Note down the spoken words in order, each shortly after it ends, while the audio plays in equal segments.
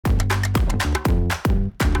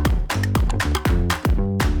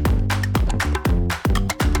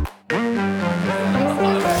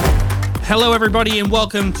Hello, everybody, and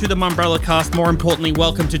welcome to the Mumbrellacast. More importantly,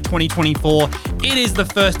 welcome to 2024. It is the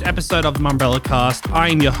first episode of the Mumbrellacast. I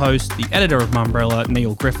am your host, the editor of Mumbrella,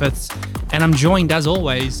 Neil Griffiths, and I'm joined, as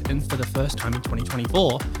always, and for the first time in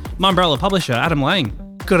 2024, Mumbrella publisher Adam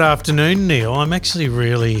Lang. Good afternoon, Neil. I'm actually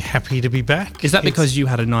really happy to be back. Is that because you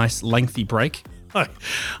had a nice, lengthy break? I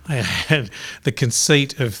had the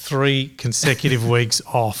conceit of 3 consecutive weeks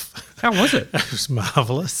off. How was it? It was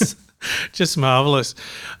marvellous. Just marvellous.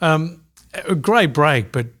 A great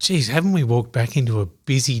break, but geez, haven't we walked back into a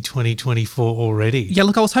busy 2024 already? Yeah,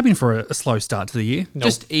 look, I was hoping for a slow start to the year. Nope.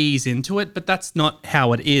 Just ease into it, but that's not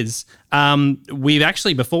how it is. We've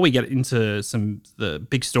actually, before we get into the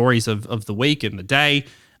big stories of the week and the day,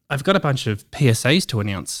 I've got a bunch of PSAs to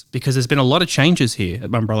announce because there's been a lot of changes here at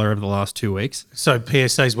Mumbrella over the last 2 weeks. So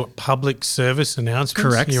PSAs, what, public service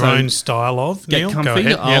announcements? Correct. Your own style of, Get Neil? comfy.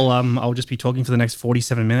 Go ahead. I'll just be talking for the next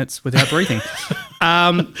 47 minutes without breathing.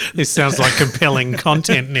 This sounds like compelling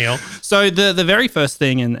content, Neil. So the very first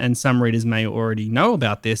thing, and some readers may already know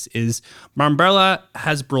about this, is Mumbrella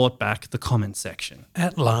has brought back the comment section.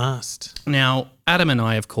 At last. Now, Adam and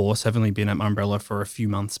I, of course, have only been at Mumbrella for a few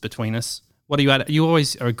months between us. What are you at? You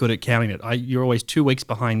always are good at counting it. You're always 2 weeks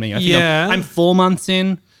behind me. I think I'm 4 months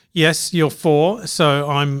in. Yes, you're 4, so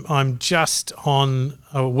I'm just on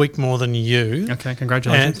a week more than you. Okay,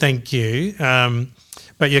 congratulations. Thank you.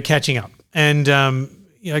 But you're catching up. And,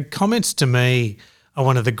 comments to me are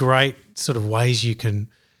one of the great sort of ways you can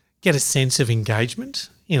get a sense of engagement,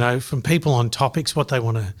 from people on topics, what they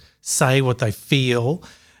want to say, what they feel.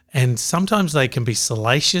 And sometimes they can be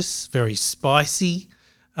salacious, very spicy,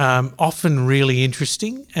 often really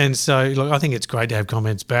interesting. And so, look, I think it's great to have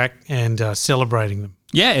comments back and celebrating them.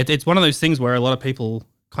 Yeah, it's one of those things where a lot of people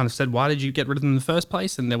kind of said, why did you get rid of them in the first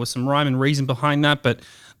place? And there was some rhyme and reason behind that. But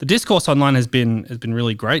the discourse online has been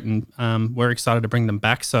really great, and we're excited to bring them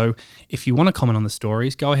back. So if you want to comment on the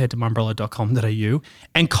stories, go ahead to mumbrella.com.au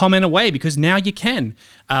and comment away, because now you can.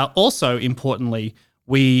 Also, importantly,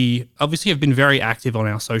 we obviously have been very active on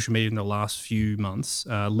our social media in the last few months,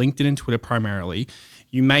 LinkedIn and Twitter primarily.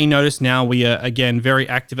 You may notice now we are, again, very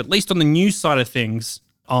active, at least on the news side of things,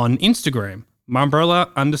 on Instagram,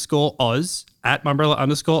 Mumbrella_Oz, at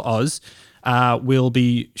Mumbrella_Oz. We'll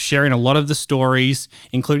be sharing a lot of the stories,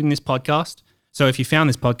 including this podcast. So if you found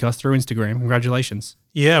this podcast through Instagram, congratulations.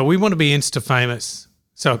 Yeah, we want to be Insta famous.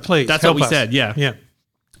 So please, that's help what we us. said. Yeah. Yeah.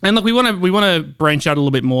 And look, we want to branch out a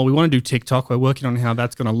little bit more. We want to do TikTok. We're working on how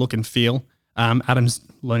that's going to look and feel. Adam's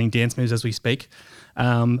learning dance moves as we speak.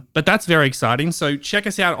 But that's very exciting. So check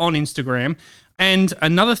us out on Instagram. And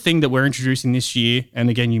another thing that we're introducing this year, and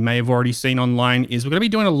again, you may have already seen online, is we're going to be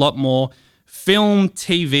doing a lot more film,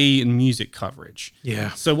 TV, and music coverage. Yeah.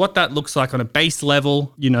 So what that looks like on a base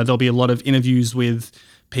level, there'll be a lot of interviews with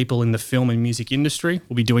people in the film and music industry.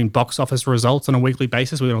 We'll be doing box office results on a weekly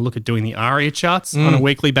basis. We're going to look at doing the ARIA charts on a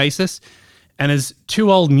weekly basis. And as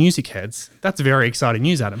 2 old music heads, that's very exciting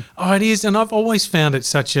news, Adam. Oh, it is. And I've always found it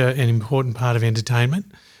such an important part of entertainment.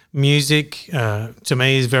 Music, to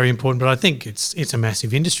me, is very important, but I think it's a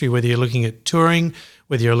massive industry, whether you're looking at touring,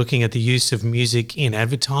 whether you're looking at the use of music in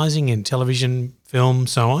advertising, in television, film,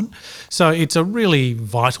 so on. So it's a really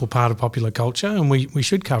vital part of popular culture, and we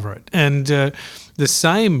should cover it. And the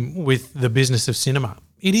same with the business of cinema.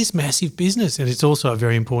 It is massive business, and it's also a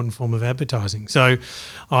very important form of advertising. So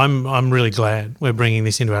I'm really glad we're bringing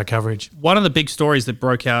this into our coverage. One of the big stories that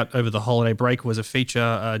broke out over the holiday break was a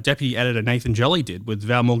feature Deputy Editor Nathan Jolly did with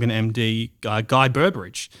Val Morgan MD Guy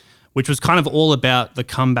Burbridge, which was kind of all about the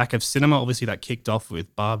comeback of cinema. Obviously, that kicked off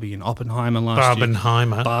with Barbie and Oppenheimer last year.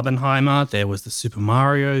 Barbenheimer. There was the Super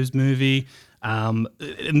Mario's movie. And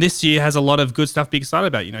this year has a lot of good stuff to be excited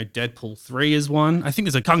about. Deadpool 3 is one. I think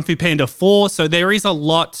there's a Kung Fu Panda 4. So there is a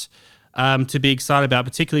lot to be excited about,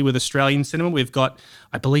 particularly with Australian cinema. We've got,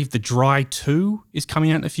 I believe, The Dry 2 is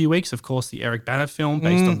coming out in a few weeks. Of course, the Eric Bana film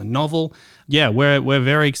based on the novel. Yeah, we're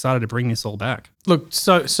very excited to bring this all back. Look,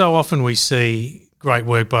 so often we see great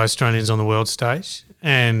work by Australians on the world stage,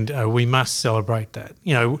 and we must celebrate that.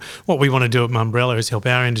 What we want to do at Mumbrella is help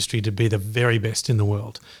our industry to be the very best in the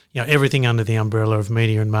world. Everything under the umbrella of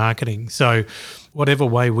media and marketing. So whatever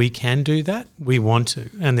way we can do that, we want to.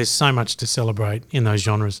 And there's so much to celebrate in those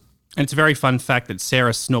genres. And it's a very fun fact that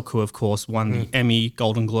Sarah Snook, who of course won the Emmy,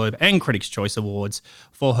 Golden Globe and Critics' Choice Awards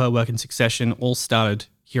for her work in Succession, all started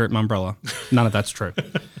here at Mumbrella. None of that's true.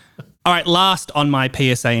 All right, last on my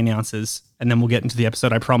PSA announcers, and then we'll get into the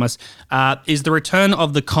episode, I promise, is the return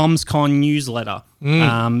of the CommsCon newsletter.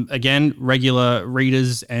 Again, regular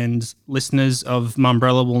readers and listeners of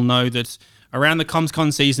Mumbrella will know that around the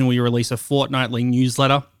CommsCon season, we release a fortnightly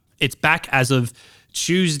newsletter. It's back as of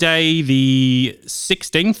Tuesday the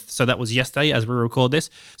 16th, so that was yesterday as we record this.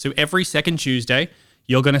 So every second Tuesday,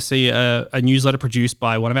 you're going to see a newsletter produced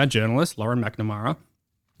by one of our journalists, Lauren McNamara,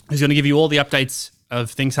 who's going to give you all the updates of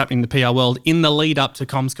things happening in the PR world in the lead up to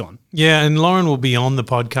CommsCon. Yeah, and Lauren will be on the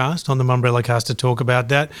podcast, on the Mumbrellacast, to talk about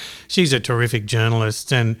that. She's a terrific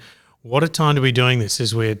journalist, and what a time to be doing this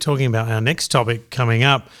as we're talking about our next topic coming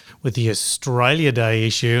up with the Australia Day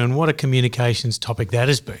issue, and what a communications topic that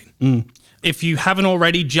has been. If you haven't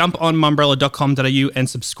already, jump on mumbrella.com.au and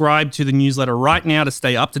subscribe to the newsletter right now to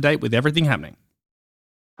stay up to date with everything happening.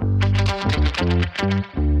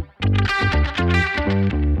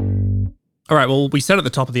 All right, well, we said at the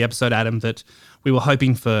top of the episode, Adam, that we were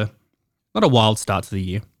hoping for not a wild start to the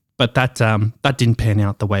year, but that didn't pan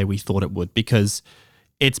out the way we thought it would, because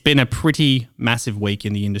it's been a pretty massive week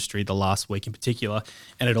in the industry, the last week in particular,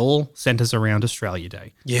 and it all centres around Australia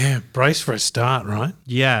Day. Yeah, brace for a start, right?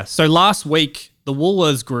 Yeah, so last week, the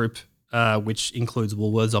Woolworths Group, which includes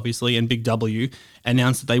Woolworths, obviously, and Big W,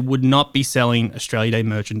 announced that they would not be selling Australia Day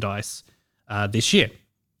merchandise this year.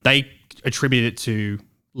 They attribute it to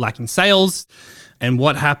lacking sales, and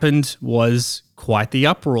what happened was quite the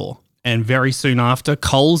uproar. And very soon after,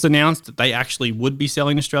 Coles announced that they actually would be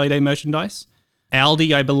selling Australia Day merchandise.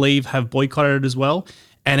 Aldi, I believe, have boycotted it as well,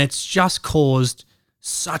 and it's just caused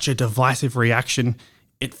such a divisive reaction.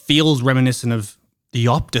 It feels reminiscent of the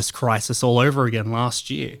Optus crisis all over again last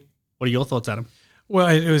year. What are your thoughts, Adam? Well,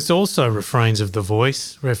 it was also refrains of the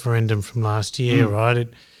Voice referendum from last year, right?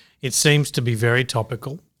 It seems to be very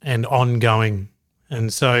topical and ongoing.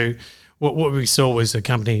 And so what we saw was a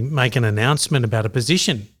company make an announcement about a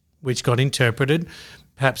position which got interpreted,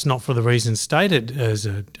 perhaps not for the reasons stated as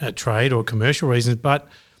a trade or commercial reasons, but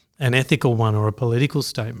an ethical one or a political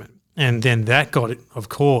statement. And then that got, of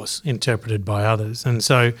course, interpreted by others. And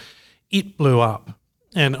so it blew up.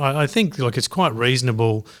 And I think it's quite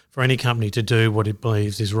reasonable for any company to do what it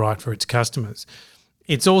believes is right for its customers.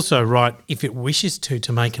 It's also right if it wishes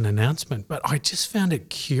to make an announcement. But I just found it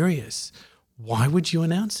curious. Why would you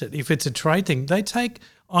announce it? If it's a trade thing, they take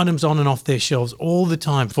items on and off their shelves all the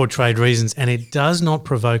time for trade reasons, and it does not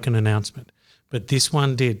provoke an announcement. But this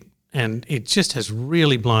one did, and it just has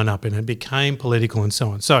really blown up and it became political and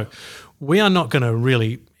so on. So we are not going to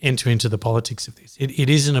really enter into the politics of this. It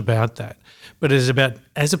isn't about that. But it is about,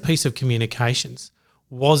 as a piece of communications,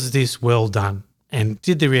 was this well done? And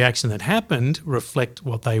did the reaction that happened reflect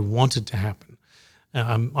what they wanted to happen?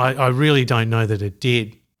 I really don't know that it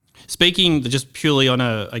did. Speaking just purely on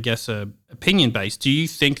a opinion base, do you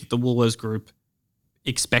think that the Woolworths Group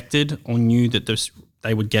expected or knew that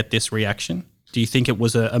they would get this reaction? Do you think it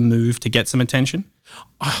was a move to get some attention?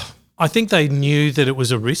 I think they knew that it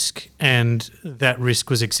was a risk and that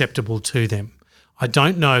risk was acceptable to them. I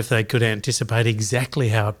don't know if they could anticipate exactly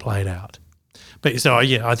how it played out. But so,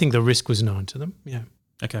 yeah, I think the risk was known to them, yeah.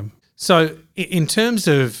 Okay. So in terms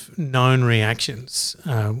of known reactions,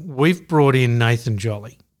 we've brought in Nathan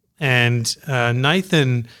Jolly. And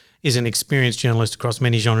Nathan is an experienced journalist across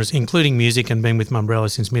many genres, including music, and been with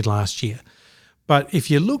Mumbrella since mid last year. But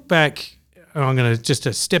if you look back, I'm going to just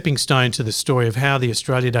a stepping stone to the story of how the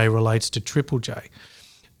Australia Day relates to Triple J.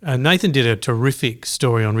 Nathan did a terrific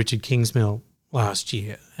story on Richard Kingsmill last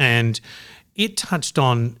year, and it touched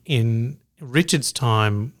on, in Richard's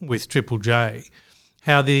time with Triple J,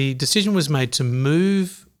 how the decision was made to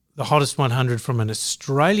move the Hottest 100 from an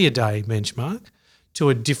Australia Day benchmark to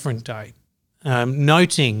a different day,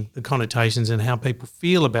 noting the connotations and how people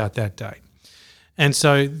feel about that day. And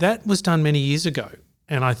so that was done many years ago.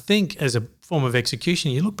 And I think as a form of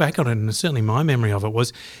execution, you look back on it, and certainly my memory of it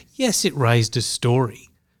was, yes, it raised a story,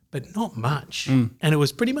 but not much. And it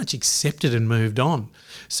was pretty much accepted and moved on.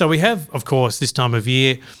 So we have, of course, this time of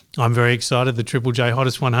year, I'm very excited the Triple J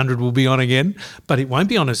Hottest 100 will be on again, but it won't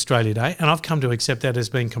be on Australia Day. And I've come to accept that as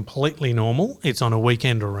being completely normal. It's on a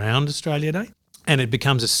weekend around Australia Day. And it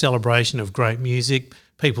becomes a celebration of great music.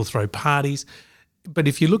 People throw parties. But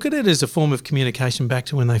if you look at it as a form of communication back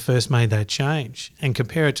to when they first made that change and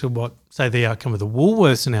compare it to what, say, the outcome of the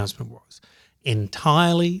Woolworths announcement was,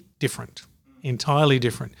 entirely different. Entirely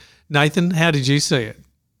different. Nathan, how did you see it?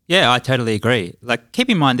 Yeah, I totally agree. Keep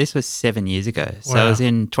in mind, this was 7 years ago. So it was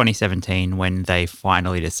in 2017 when they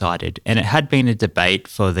finally decided. And it had been a debate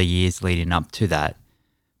for the years leading up to that.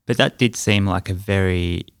 But that did seem like a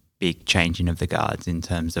very big changing of the guards in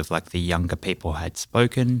terms of the younger people had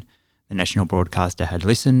spoken, the national broadcaster had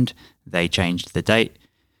listened, they changed the date,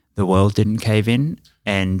 the world didn't cave in,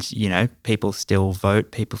 and, people still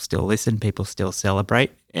vote, people still listen, people still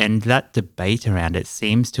celebrate. And that debate around it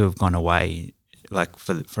seems to have gone away,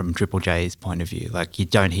 from Triple J's point of view. You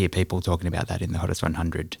don't hear people talking about that in the Hottest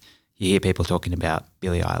 100. You hear people talking about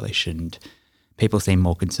Billie Eilish, and people seem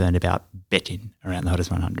more concerned about betting around the Hottest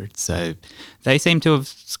 100. So they seem to have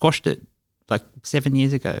squashed it like 7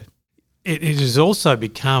 years ago. It has also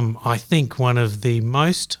become, I think, one of the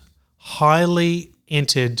most highly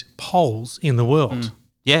entered polls in the world.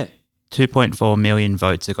 Yeah. 2.4 million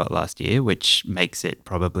votes it got last year, which makes it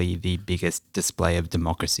probably the biggest display of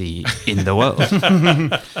democracy in the world.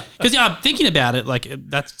 Because thinking about it, like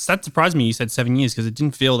that surprised me. You said 7 years because it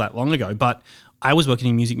didn't feel that long ago. But I was working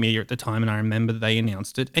in music media at the time, and I remember they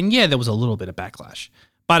announced it. And yeah, there was a little bit of backlash,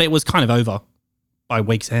 but it was kind of over by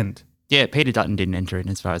week's end. Yeah, Peter Dutton didn't enter in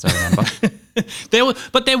as far as I remember.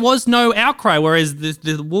 There was no outcry, whereas the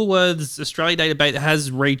Woolworths Australia Day debate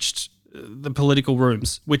has reached the political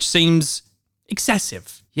rooms, which seems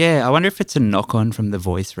excessive. Yeah, I wonder if it's a knock-on from the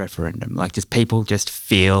voice referendum. Like, just people just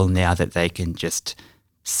feel now that they can just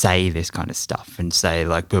say this kind of stuff and say,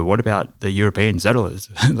 like, but what about the European settlers?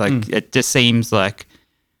 It just seems like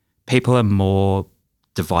people are more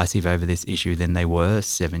divisive over this issue than they were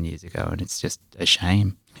 7 years ago, and it's just a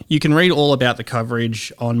shame. You can read all about the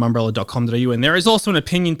coverage on mumbrella.com.au, and there is also an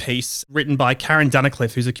opinion piece written by Karen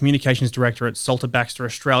Dunnicliffe, who's a communications director at Salter Baxter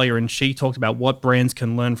Australia, and she talked about what brands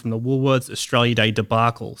can learn from the Woolworths Australia Day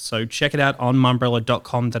debacle. So check it out on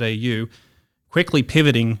mumbrella.com.au. Quickly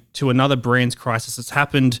pivoting to another brands crisis that's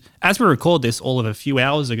happened as we record this all of a few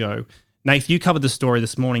hours ago. Nath, you covered the story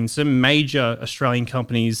this morning. Some major Australian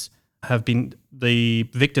companies have been the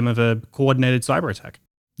victim of a coordinated cyber attack.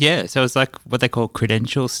 Yeah, so it's like what they call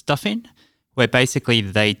credential stuffing, where basically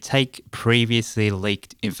they take previously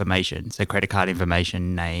leaked information, so credit card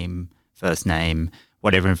information, name, first name,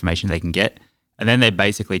 whatever information they can get, and then they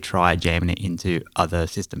basically try jamming it into other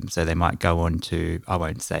systems. So they might go on to, I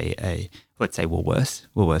won't say let's say Woolworths.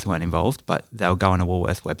 Woolworths weren't involved, but they'll go on a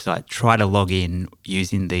Woolworths website, try to log in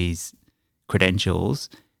using these credentials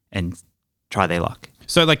and try their luck.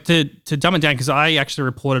 So like to dumb it down, because I actually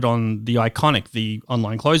reported on the Iconic, the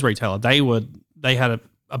online clothes retailer. They had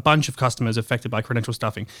a bunch of customers affected by credential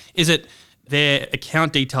stuffing. Is it their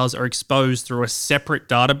account details are exposed through a separate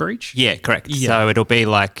data breach? Yeah, correct. Yeah. So it'll be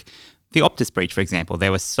like the Optus breach, for example.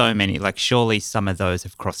 There were so many, like surely some of those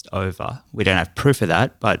have crossed over. We don't have proof of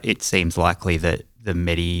that, but it seems likely that the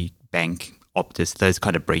Medibank, Optus, those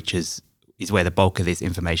kind of breaches is where the bulk of this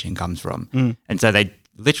information comes from. And so they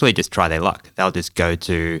literally just try their luck. They'll just go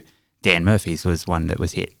to Dan Murphy's was one that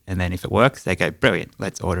was hit. And then if it works, they go, brilliant,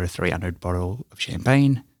 let's order a 300 bottle of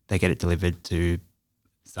champagne. They get it delivered to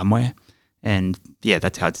somewhere. And yeah,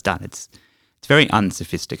 that's how it's done. It's very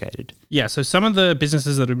unsophisticated. Yeah, so some of the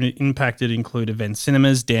businesses that have been impacted include Event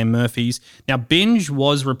Cinemas, Dan Murphy's. Now, Binge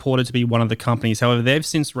was reported to be one of the companies. However, they've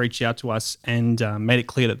since reached out to us and made it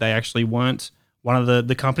clear that they actually weren't one of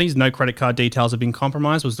the companies. No credit card details have been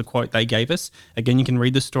compromised was the quote they gave us. Again, you can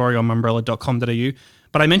read the story on mumbrella.com.au.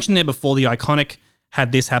 But I mentioned there before the Iconic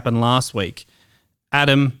had this happen last week.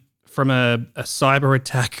 Adam, from a cyber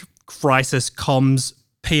attack crisis comms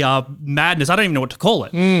PR madness, I don't even know what to call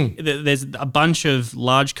it. There's a bunch of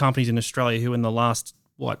large companies in Australia who in the last,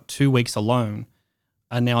 2 weeks alone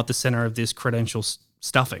are now at the center of this credential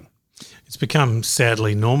stuffing. It's become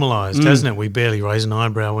sadly normalised, hasn't it? We barely raise an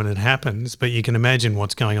eyebrow when it happens, but you can imagine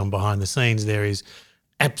what's going on behind the scenes. There is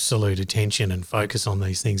absolute attention and focus on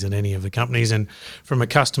these things at any of the companies. And from a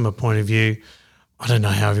customer point of view, I don't know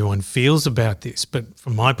how everyone feels about this, but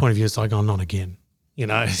from my point of view, it's like, oh, not again. You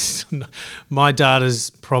know, my data's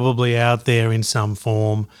probably out there in some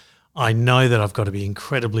form. I know that I've got to be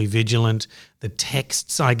incredibly vigilant. The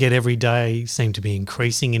texts I get every day seem to be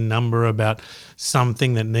increasing in number about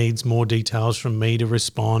something that needs more details from me to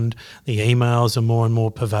respond. The emails are more and more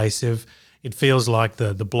pervasive. It feels like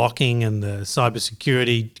the blocking and the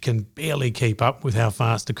cybersecurity can barely keep up with how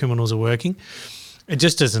fast the criminals are working. And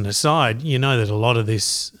just as an aside, you know that a lot of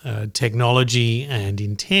this technology and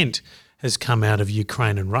intent has come out of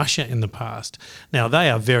Ukraine and Russia in the past. Now, they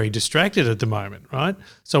are very distracted at the moment, right?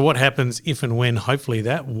 So what happens if and when hopefully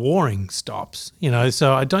that warring stops? You know,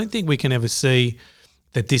 so I don't think we can ever see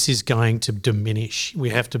that this is going to diminish.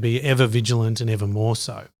 We have to be ever vigilant and ever more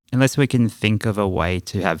so. Unless we can think of a way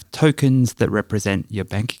to have tokens that represent your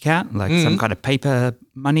bank account, like some kind of paper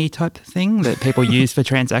money type thing that people use for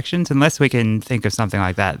transactions. Unless we can think of something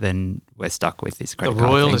like that, then we're stuck with this credit card.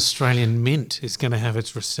 The Royal Australian Mint is going to have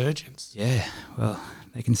its resurgence. Yeah, well,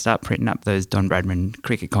 they can start printing up those Don Bradman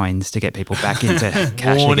cricket coins to get people back into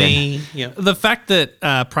cash again. Yeah. The fact that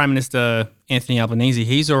Prime Minister Anthony Albanese,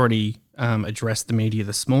 he's already addressed the media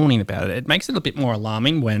this morning about it, it makes it a bit more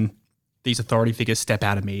alarming when these authority figures step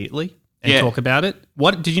out immediately and talk about it.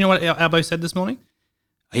 What did you know what Albo said this morning?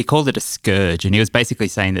 he called it a scourge, and he was basically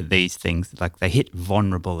saying that these things, like, they hit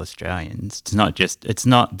vulnerable Australians. It's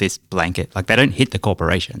not this blanket, like, they don't hit the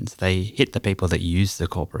corporations, they hit the people that use the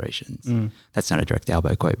corporations. That's not a direct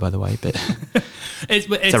Albo quote, by the way, but it's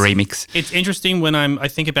a remix. It's interesting when I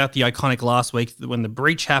think about the Iconic last week, when the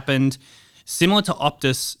breach happened, similar to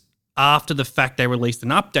Optus. After the fact, they released an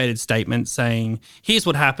updated statement saying, here's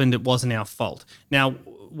what happened, it wasn't our fault. Now,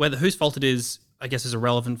 whether whose fault it is, I guess, is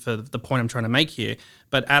irrelevant for the point I'm trying to make here.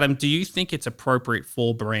 But Adam, do you think it's appropriate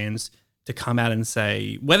for brands to come out and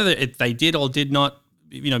say, whether they did or did not,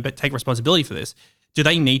 take responsibility for this, do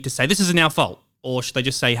they need to say, this isn't our fault? Or should they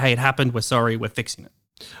just say, hey, it happened, we're sorry, we're fixing it?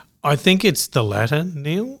 I think it's the latter,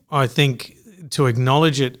 Neil. I think to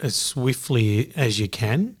acknowledge it as swiftly as you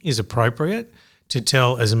can is appropriate. To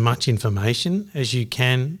tell as much information as you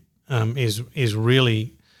can is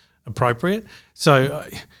really appropriate. So,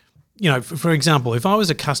 for example, if I was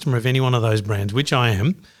a customer of any one of those brands, which I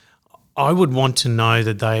am, I would want to know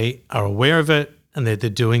that they are aware of it and that they're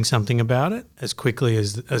doing something about it as quickly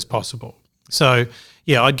as possible. So,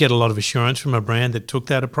 yeah, I'd get a lot of assurance from a brand that took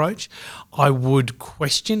that approach. I would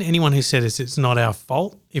question anyone who said it's not our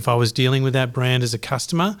fault. If I was dealing with that brand as a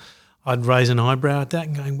customer, I'd raise an eyebrow at that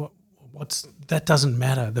and going, that doesn't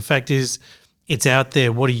matter. The fact is, it's out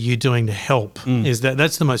there. What are you doing to help?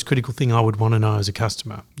 That's the most critical thing I would want to know as a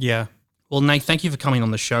customer. Yeah. Well, Nate, thank you for coming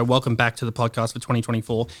on the show. Welcome back to the podcast for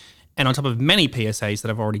 2024. And on top of many PSAs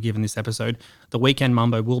that I've already given this episode, the Weekend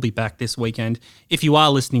Mumbo will be back this weekend if you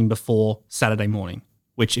are listening before Saturday morning,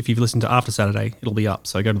 which if you've listened to after Saturday, it'll be up.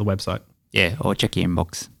 So go to the website. Yeah, or check your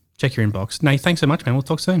inbox. Check your inbox. Nate, thanks so much, man. We'll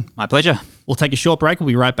talk soon. My pleasure. We'll take a short break. We'll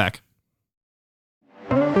be right back.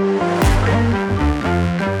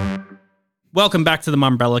 Welcome back to the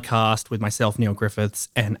Mumbrellacast with myself, Neil Griffiths,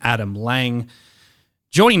 and Adam Lang.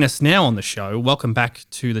 Joining us now on the show, welcome back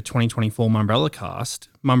to the 2024 Mumbrellacast,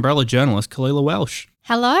 Mumbrella journalist Kalila Welsh.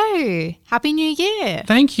 Hello. Happy New Year.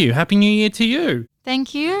 Thank you. Happy New Year to you.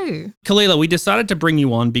 Thank you. Kalila, we decided to bring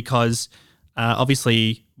you on because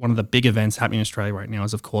obviously one of the big events happening in Australia right now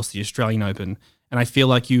is, of course, the Australian Open. And I feel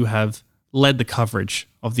like you have led the coverage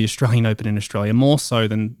of the Australian Open in Australia more so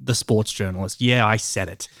than the sports journalist. Yeah, I said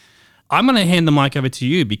it. I'm going to hand the mic over to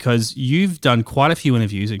you because you've done quite a few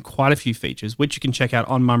interviews and quite a few features, which you can check out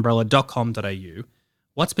on mumbrella.com.au.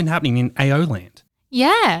 What's been happening in AO land?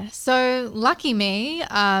 Yeah, so lucky me,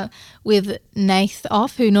 with Nath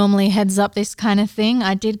off, who normally heads up this kind of thing,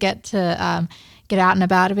 I did get to get out and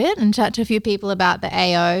about a bit and chat to a few people about the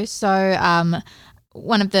AO. So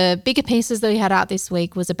one of the bigger pieces that we had out this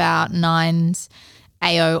week was about Nine's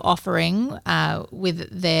AO offering with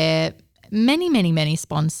their many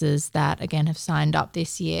sponsors that, again, have signed up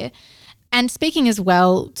this year. And speaking as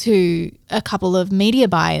well to a couple of media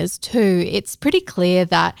buyers too, it's pretty clear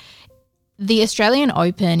that the Australian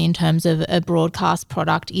Open in terms of a broadcast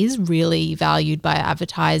product is really valued by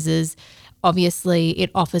advertisers. Obviously, it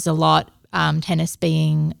offers a lot, tennis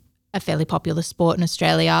being a fairly popular sport in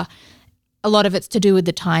Australia. A lot of it's to do with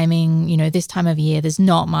the timing. This time of year, there's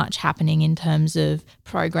not much happening in terms of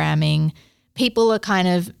programming. People are kind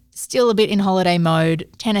of still a bit in holiday mode.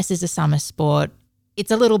 Tennis is a summer sport.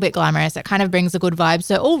 It's a little bit glamorous. It kind of brings a good vibe.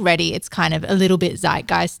 So already it's kind of a little bit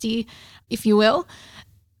zeitgeisty, if you will.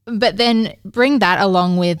 But then bring that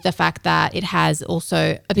along with the fact that it has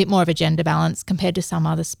also a bit more of a gender balance compared to some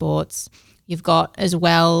other sports. You've got as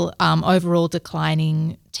well overall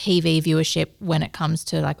declining TV viewership when it comes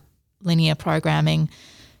to like linear programming.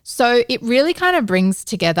 So it really kind of brings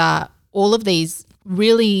together all of these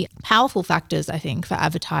really powerful factors, I think, for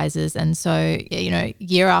advertisers. And so,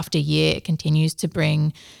 year after year, it continues to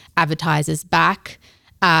bring advertisers back.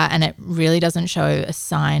 And it really doesn't show a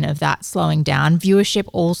sign of that slowing down. Viewership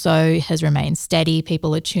also has remained steady.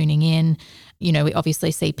 People are tuning in. We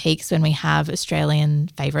obviously see peaks when we have Australian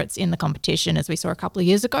favourites in the competition, as we saw a couple of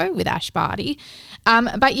years ago with Ash Barty.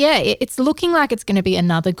 But yeah, it's looking like it's going to be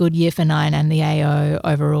another good year for Nine and the AO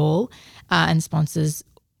overall. And sponsors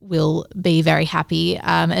will be very happy.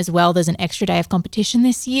 As well, there's an extra day of competition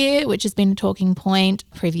this year, which has been a talking point.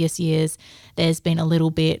 Previous years, there's been a little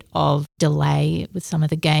bit of delay with some of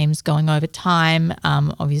the games going over time,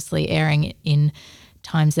 obviously airing in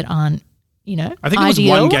times that aren't, I think ideal.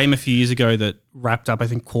 It was one game a few years ago that wrapped up, I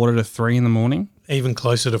think, 2:45 in the morning. Even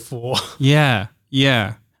closer to 4. Yeah.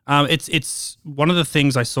 It's one of the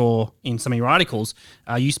things I saw in some of your articles.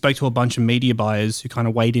 You spoke to a bunch of media buyers who kind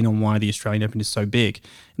of weighed in on why the Australian Open is so big.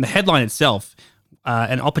 And the headline itself,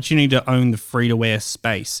 an opportunity to own the free-to-air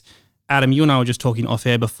space. Adam, you and I were just talking off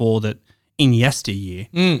air before that in yesteryear,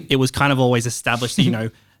 it was kind of always established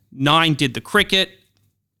that, 9 did the cricket,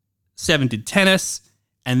 7 did tennis,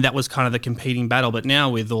 And that was kind of the competing battle. But now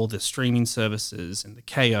with all the streaming services and the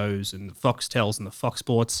KOs and the Foxtels and the Fox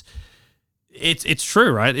Sports, it's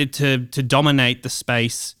true, right? To dominate the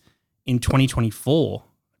space in 2024,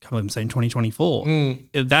 I can't believe I'm saying 2024,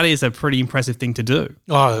 that is a pretty impressive thing to do.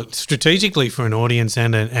 Oh, strategically for an audience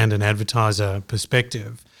and an advertiser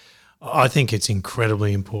perspective, I think it's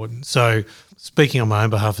incredibly important. So speaking on my own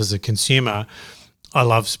behalf as a consumer, I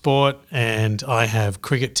love sport and I have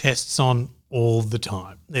cricket tests on all the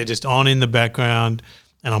time. They're just on in the background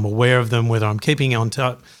and I'm aware of them, whether I'm keeping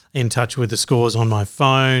in touch with the scores on my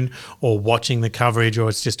phone or watching the coverage or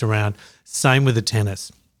it's just around. Same with the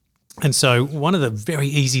tennis. And so one of the very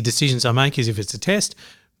easy decisions I make is if it's a test,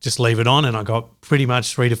 just leave it on and I got pretty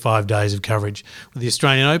much 3 to 5 days of coverage. With the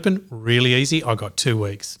Australian Open, really easy. I got 2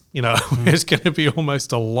 weeks. It's going to be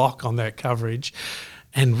almost a lock on that coverage.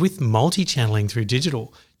 And with multi-channeling through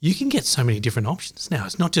digital, you can get so many different options now.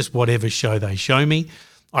 It's not just whatever show they show me.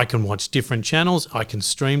 I can watch different channels. I can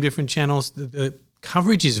stream different channels. The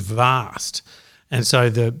coverage is vast. And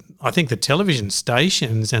so I think the television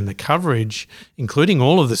stations and the coverage, including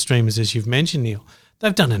all of the streamers, as you've mentioned, Neil,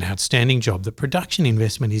 they've done an outstanding job. The production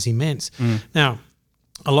investment is immense. Now,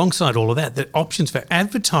 alongside all of that, the options for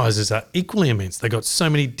advertisers are equally immense. They've got so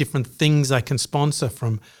many different things they can sponsor,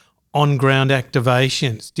 from on-ground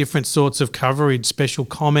activations, different sorts of coverage, special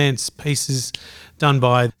comments, pieces done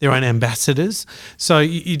by their own ambassadors. So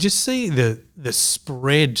you just see the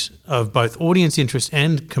spread of both audience interest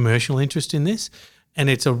and commercial interest in this. And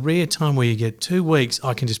it's a rare time where you get 2 weeks,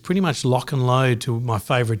 I can just pretty much lock and load to my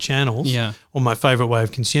favourite channels or my favourite way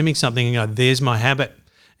of consuming something and go, there's my habit,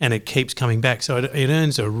 and it keeps coming back. So it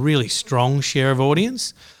earns a really strong share of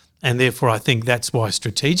audience, and therefore I think that's why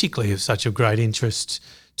strategically it's such a great interest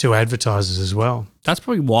to advertisers as well. That's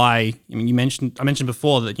probably why, I mentioned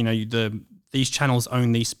before that, these channels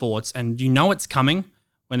own these sports and it's coming.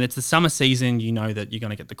 When it's the summer season, you know that you're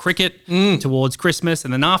going to get the cricket towards Christmas,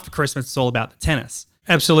 and then after Christmas, it's all about the tennis.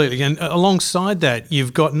 Absolutely. And alongside that,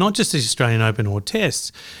 you've got not just the Australian Open or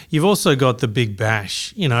tests, you've also got the Big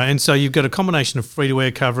Bash, and so you've got a combination of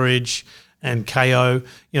free-to-air coverage and KO,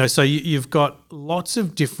 so you've got lots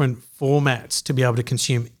of different formats to be able to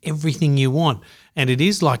consume everything you want. And it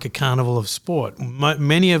is like a carnival of sport.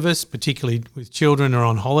 Many of us, particularly with children, are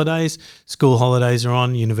on holidays. School holidays are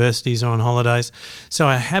on, universities are on holidays. So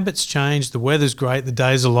our habits change. The weather's great. The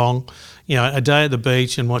days are long. A day at the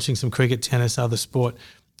beach and watching some cricket, tennis, other sport.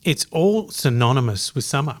 It's all synonymous with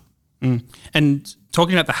summer. And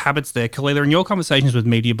talking about the habits there, Kalila, in your conversations with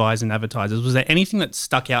media buyers and advertisers, was there anything that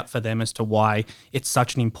stuck out for them as to why it's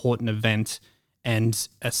such an important event and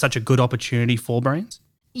such a good opportunity for brands?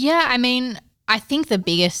 Yeah, I think the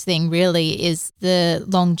biggest thing really is the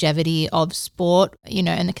longevity of sport,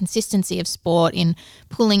 and the consistency of sport in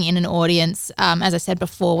pulling in an audience. As I said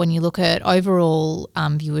before, when you look at overall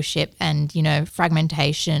viewership and,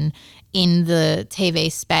 fragmentation in the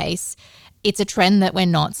TV space, it's a trend that we're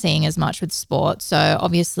not seeing as much with sport. So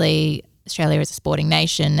obviously Australia is a sporting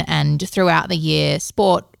nation, and throughout the year,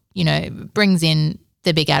 sport, brings in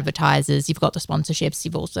the big advertisers. You've got the sponsorships.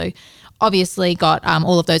 You've also obviously got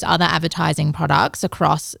all of those other advertising products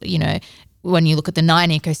across, when you look at the Nine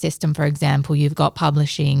ecosystem, for example, you've got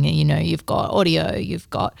publishing, you've got audio, you've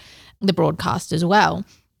got the broadcast as well.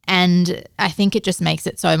 And I think it just makes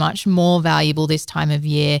it so much more valuable this time of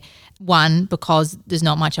year. One, because there's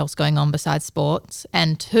not much else going on besides sports.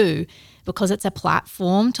 And two, because it's a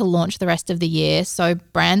platform to launch the rest of the year. So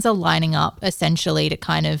brands are lining up essentially to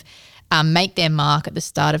kind of make their mark at the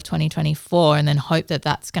start of 2024 and then hope that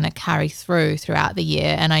that's going to carry throughout the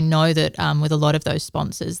year. And I know that with a lot of those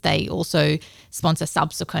sponsors, they also sponsor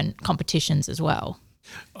subsequent competitions as well.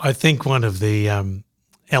 I think one of the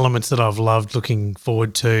elements that I've loved looking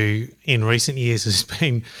forward to in recent years has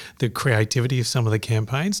been the creativity of some of the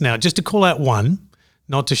campaigns. Now, just to call out one,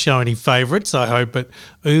 not to show any favourites, I hope, but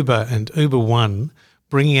Uber and Uber One,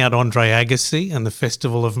 bringing out Andre Agassi and the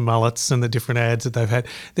Festival of Mullets and the different ads that they've had.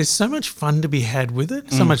 There's so much fun to be had with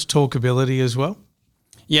it, so much talkability as well.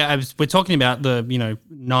 Yeah, we're talking about the,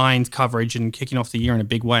 Nine's coverage and kicking off the year in a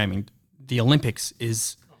big way. The Olympics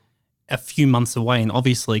is a few months away, and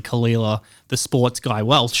obviously Kalila, the sports guy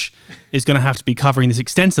Welch, is going to have to be covering this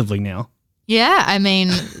extensively now. Yeah,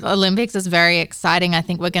 Olympics is very exciting. I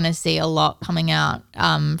think we're going to see a lot coming out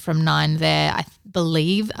from Nine there. I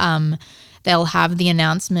believe they'll have the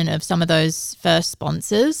announcement of some of those first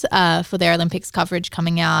sponsors for their Olympics coverage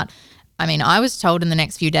coming out. I was told in the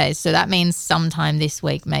next few days, so that means sometime this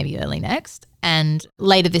week, maybe early next. And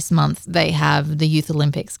later this month, they have the Youth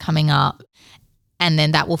Olympics coming up. And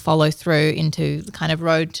then that will follow through into the kind of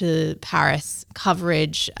road to Paris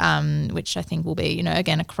coverage, which I think will be,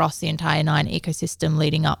 again, across the entire Nine ecosystem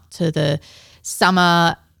leading up to the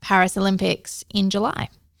summer Paris Olympics in July.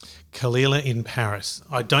 Kalila in Paris.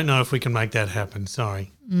 I don't know if we can make that happen.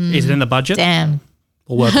 Sorry. Is it in the budget? Damn.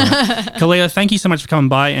 We'll work on it. Kalila, thank you so much for coming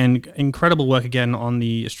by, and incredible work again on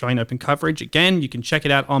the Australian Open coverage. Again, you can check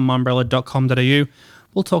it out on mumbrella.com.au.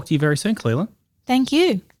 We'll talk to you very soon, Kalila. Thank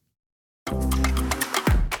you.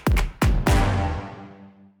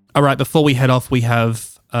 All right, before we head off, we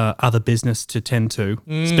have other business to tend to,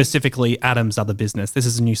 specifically Adam's other business. This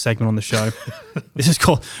is a new segment on the show. This is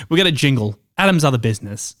called, we got a jingle, Adam's other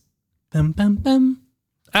business. Bum, bum, bum.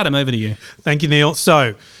 Adam, over to you. Thank you, Neil.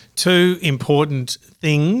 So, two important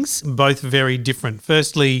things, both very different.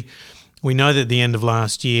 Firstly, we know that at the end of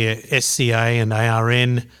last year, SCA and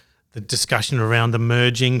ARN, the discussion around the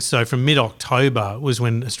merging. So from mid-October was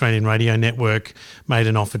when Australian Radio Network made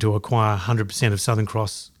an offer to acquire 100% of Southern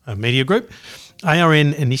Cross Media Group.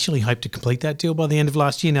 ARN initially hoped to complete that deal by the end of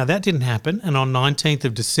last year. Now, that didn't happen. And on 19th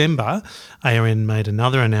of December, ARN made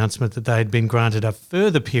another announcement that they had been granted a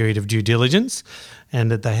further period of due diligence and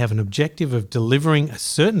that they have an objective of delivering a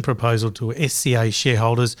certain proposal to SCA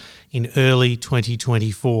shareholders in early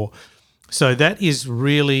 2024. So that is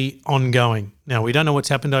really ongoing. Now, we don't know what's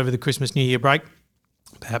happened over the Christmas New Year break.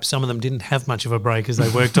 Perhaps some of them didn't have much of a break as they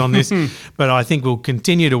worked on this, but I think we'll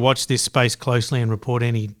continue to watch this space closely and report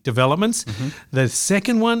any developments. The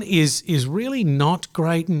second one is really not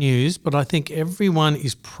great news, but I think everyone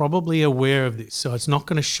is probably aware of this, so it's not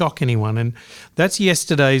going to shock anyone. And that's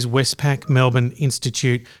yesterday's Westpac Melbourne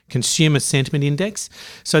Institute Consumer Sentiment Index.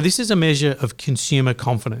 So this is a measure of consumer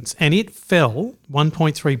confidence, and it fell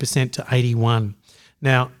 1.3% to 81.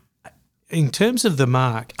 Now, in terms of the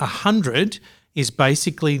mark, 100 is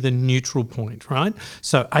basically the neutral point, right?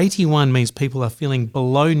 So 81 means people are feeling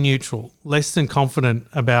below neutral, less than confident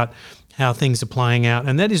about how things are playing out.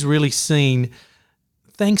 And that is really seen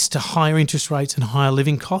thanks to higher interest rates and higher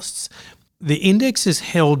living costs. The index is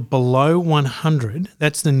held below 100,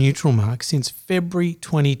 that's the neutral mark, since February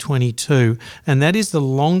 2022. And that is the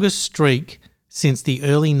longest streak since the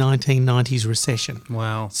early 1990s recession.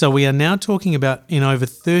 Wow. So we are now talking about in over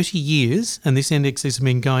 30 years, and this index has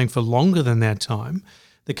been going for longer than that time,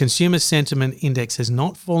 the consumer sentiment index has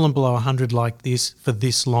not fallen below 100 like this for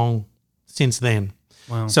this long since then.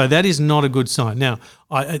 Wow. So that is not a good sign. Now,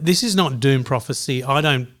 this is not doom prophecy. I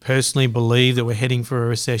don't personally believe that we're heading for a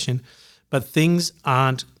recession, but things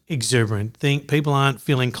aren't exuberant. People aren't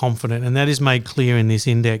feeling confident, and that is made clear in this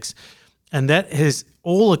index. And that has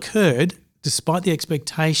all occurred despite the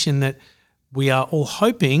expectation that we are all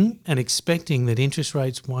hoping and expecting that interest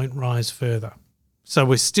rates won't rise further. So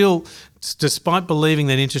we're still, despite believing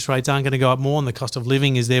that interest rates aren't going to go up more and the cost of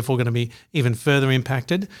living is therefore going to be even further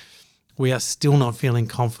impacted, we are still not feeling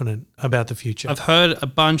confident about the future. I've heard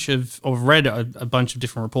read a bunch of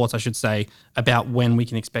different reports, I should say, about when we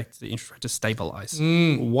can expect the interest rate to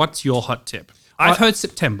stabilise. What's your hot tip? I've heard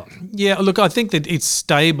September. Yeah, look, I think that it's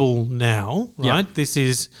stable now, right?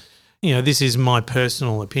 Yeah. This is my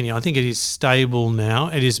personal opinion. I think it is stable now.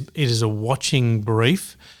 It is a watching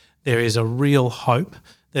brief. There is a real hope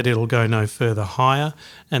that it'll go no further higher,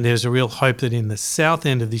 and there's a real hope that in the south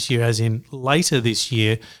end of this year, as in later this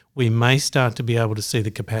year, we may start to be able to see the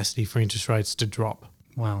capacity for interest rates to drop.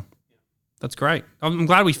 Wow. That's great. I'm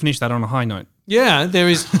glad we finished that on a high note. Yeah, there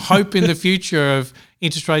is hope in the future of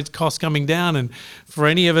interest rates costs coming down, and for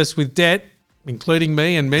any of us with debt, including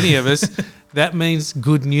me and many of us, that means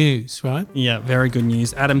good news, right? Yeah, very good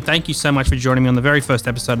news. Adam, thank you so much for joining me on the very first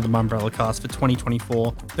episode of the Mumbrellacast for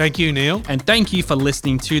 2024. Thank you, Neil. And thank you for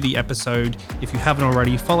listening to the episode. If you haven't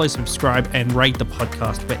already, follow, subscribe, and rate the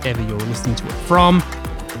podcast wherever you're listening to it from.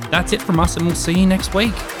 That's it from us, and we'll see you next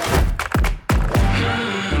week.